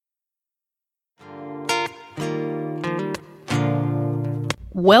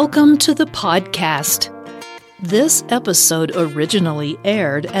Welcome to the podcast. This episode originally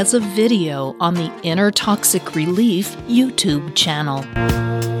aired as a video on the Inner Toxic Relief YouTube channel.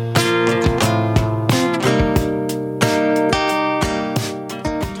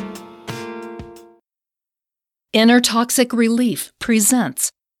 Inner Toxic Relief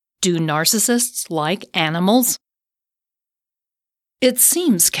presents, Do Narcissists Like Animals? It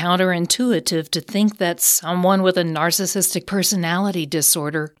seems counterintuitive to think that someone with a narcissistic personality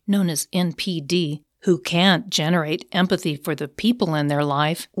disorder, known as NPD, who can't generate empathy for the people in their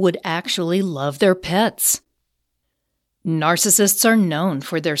life, would actually love their pets. Narcissists are known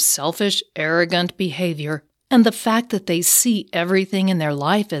for their selfish, arrogant behavior and the fact that they see everything in their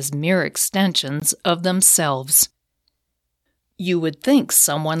life as mere extensions of themselves. You would think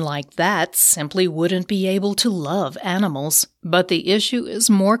someone like that simply wouldn't be able to love animals, but the issue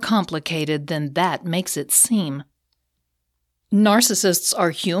is more complicated than that makes it seem. Narcissists are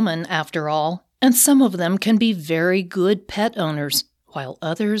human, after all, and some of them can be very good pet owners, while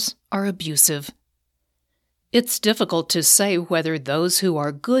others are abusive. It's difficult to say whether those who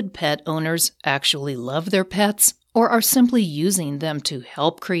are good pet owners actually love their pets or are simply using them to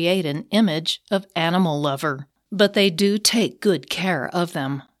help create an image of animal lover. But they do take good care of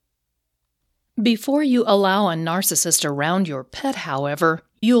them. Before you allow a narcissist around your pet, however,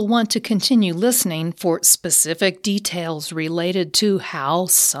 you'll want to continue listening for specific details related to how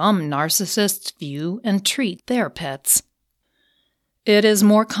some narcissists view and treat their pets. It is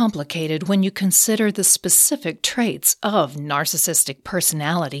more complicated when you consider the specific traits of narcissistic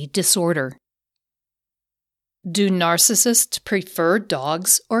personality disorder. Do narcissists prefer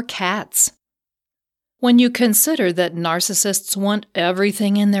dogs or cats? When you consider that narcissists want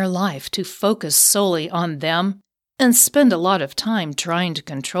everything in their life to focus solely on them and spend a lot of time trying to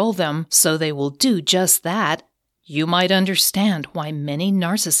control them so they will do just that, you might understand why many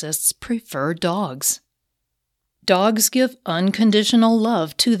narcissists prefer dogs. Dogs give unconditional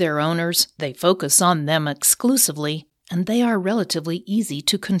love to their owners, they focus on them exclusively, and they are relatively easy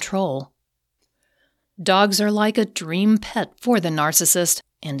to control. Dogs are like a dream pet for the narcissist,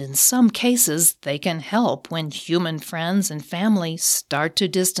 and in some cases, they can help when human friends and family start to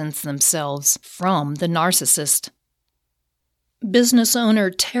distance themselves from the narcissist. Business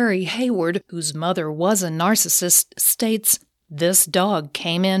owner Terry Hayward, whose mother was a narcissist, states, "This dog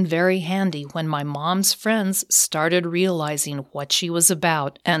came in very handy when my mom's friends started realizing what she was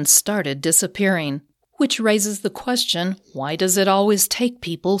about and started disappearing," which raises the question, why does it always take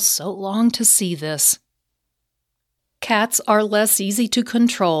people so long to see this? Cats are less easy to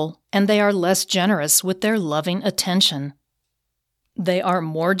control, and they are less generous with their loving attention. They are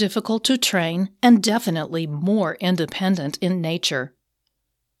more difficult to train and definitely more independent in nature.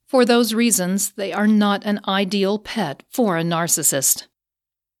 For those reasons, they are not an ideal pet for a narcissist.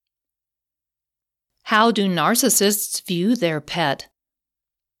 How do narcissists view their pet?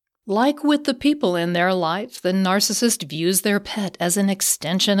 Like with the people in their life, the narcissist views their pet as an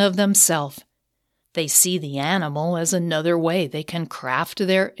extension of themselves. They see the animal as another way they can craft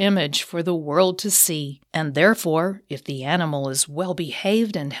their image for the world to see, and therefore, if the animal is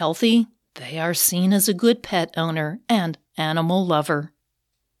well-behaved and healthy, they are seen as a good pet owner and animal lover.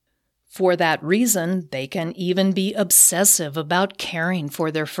 For that reason, they can even be obsessive about caring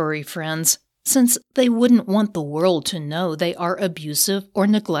for their furry friends, since they wouldn't want the world to know they are abusive or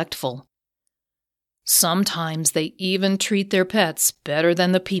neglectful. Sometimes they even treat their pets better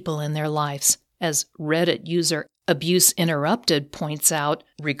than the people in their lives, as Reddit user Abuse Interrupted points out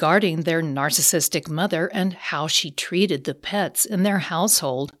regarding their narcissistic mother and how she treated the pets in their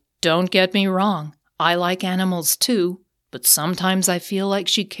household. Don't get me wrong, I like animals too, but sometimes I feel like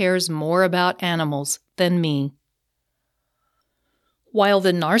she cares more about animals than me. While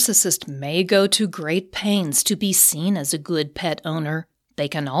the narcissist may go to great pains to be seen as a good pet owner, they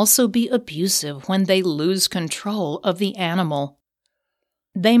can also be abusive when they lose control of the animal.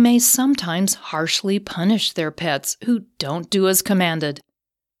 They may sometimes harshly punish their pets who don't do as commanded.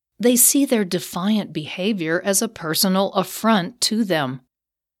 They see their defiant behavior as a personal affront to them.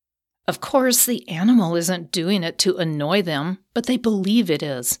 Of course, the animal isn't doing it to annoy them, but they believe it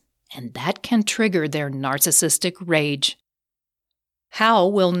is, and that can trigger their narcissistic rage. How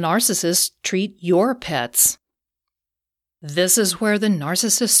will narcissists treat your pets? This is where the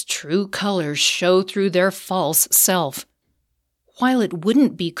narcissist's true colors show through their false self. While it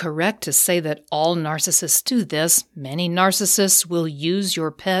wouldn't be correct to say that all narcissists do this, many narcissists will use your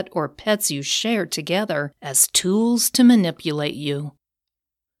pet or pets you share together as tools to manipulate you.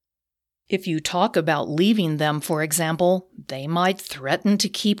 If you talk about leaving them, for example, they might threaten to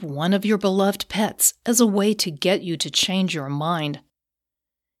keep one of your beloved pets as a way to get you to change your mind.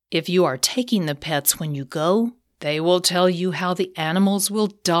 If you are taking the pets when you go, they will tell you how the animals will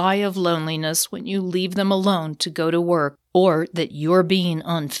die of loneliness when you leave them alone to go to work, or that you're being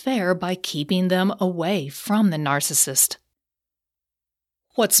unfair by keeping them away from the narcissist.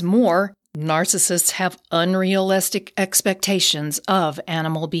 What's more, narcissists have unrealistic expectations of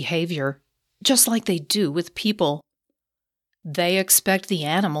animal behavior, just like they do with people. They expect the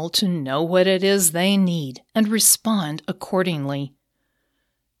animal to know what it is they need and respond accordingly.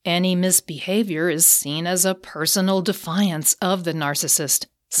 Any misbehavior is seen as a personal defiance of the narcissist,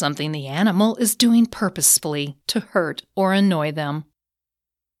 something the animal is doing purposefully to hurt or annoy them.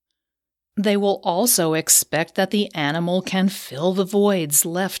 They will also expect that the animal can fill the voids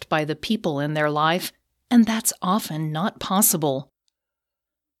left by the people in their life, and that's often not possible.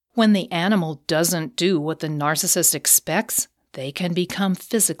 When the animal doesn't do what the narcissist expects, they can become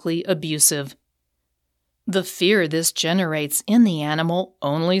physically abusive. The fear this generates in the animal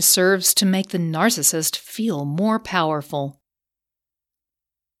only serves to make the narcissist feel more powerful.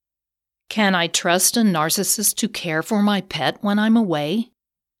 Can I trust a narcissist to care for my pet when I'm away?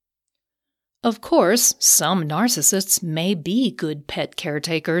 Of course, some narcissists may be good pet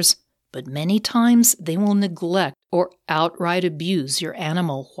caretakers, but many times they will neglect or outright abuse your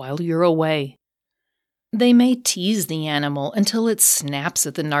animal while you're away. They may tease the animal until it snaps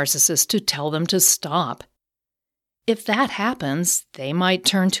at the narcissist to tell them to stop. If that happens, they might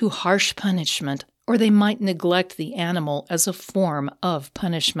turn to harsh punishment, or they might neglect the animal as a form of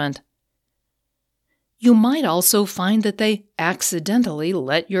punishment. You might also find that they accidentally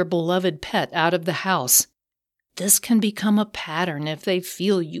let your beloved pet out of the house. This can become a pattern if they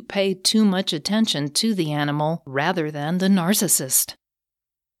feel you pay too much attention to the animal rather than the narcissist.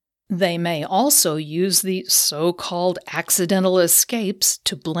 They may also use the so-called accidental escapes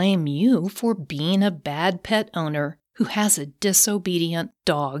to blame you for being a bad pet owner who has a disobedient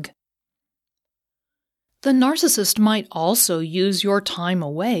dog. The narcissist might also use your time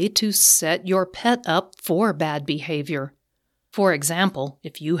away to set your pet up for bad behavior. For example,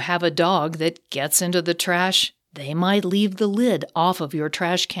 if you have a dog that gets into the trash, they might leave the lid off of your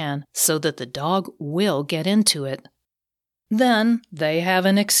trash can so that the dog will get into it. Then they have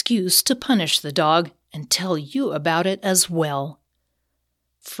an excuse to punish the dog and tell you about it as well.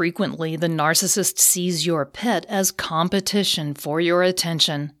 Frequently, the narcissist sees your pet as competition for your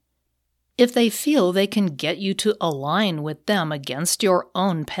attention. If they feel they can get you to align with them against your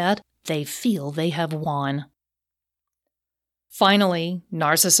own pet, they feel they have won. Finally,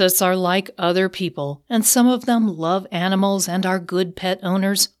 narcissists are like other people, and some of them love animals and are good pet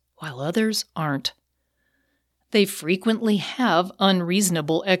owners, while others aren't. They frequently have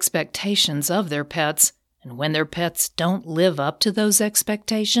unreasonable expectations of their pets, and when their pets don't live up to those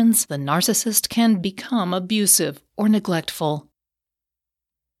expectations, the narcissist can become abusive or neglectful.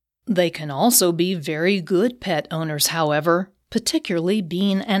 They can also be very good pet owners, however, particularly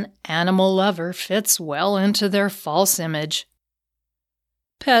being an animal lover fits well into their false image.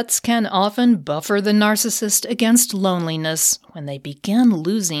 Pets can often buffer the narcissist against loneliness when they begin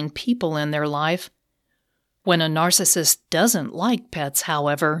losing people in their life. When a narcissist doesn't like pets,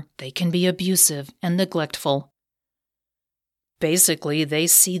 however, they can be abusive and neglectful. Basically, they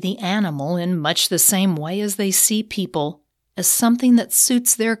see the animal in much the same way as they see people, as something that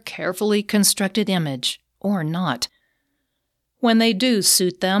suits their carefully constructed image, or not. When they do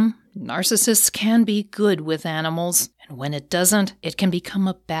suit them, narcissists can be good with animals, and when it doesn't, it can become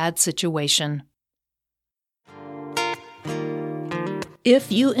a bad situation.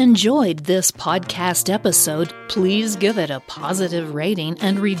 If you enjoyed this podcast episode, please give it a positive rating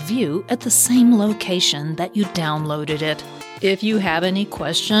and review at the same location that you downloaded it. If you have any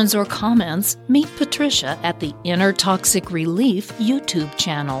questions or comments, meet Patricia at the Inner Toxic Relief YouTube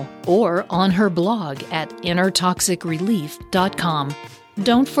channel or on her blog at innertoxicrelief.com.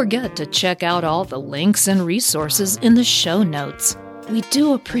 Don't forget to check out all the links and resources in the show notes. We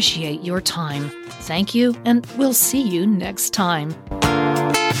do appreciate your time. Thank you, and we'll see you next time.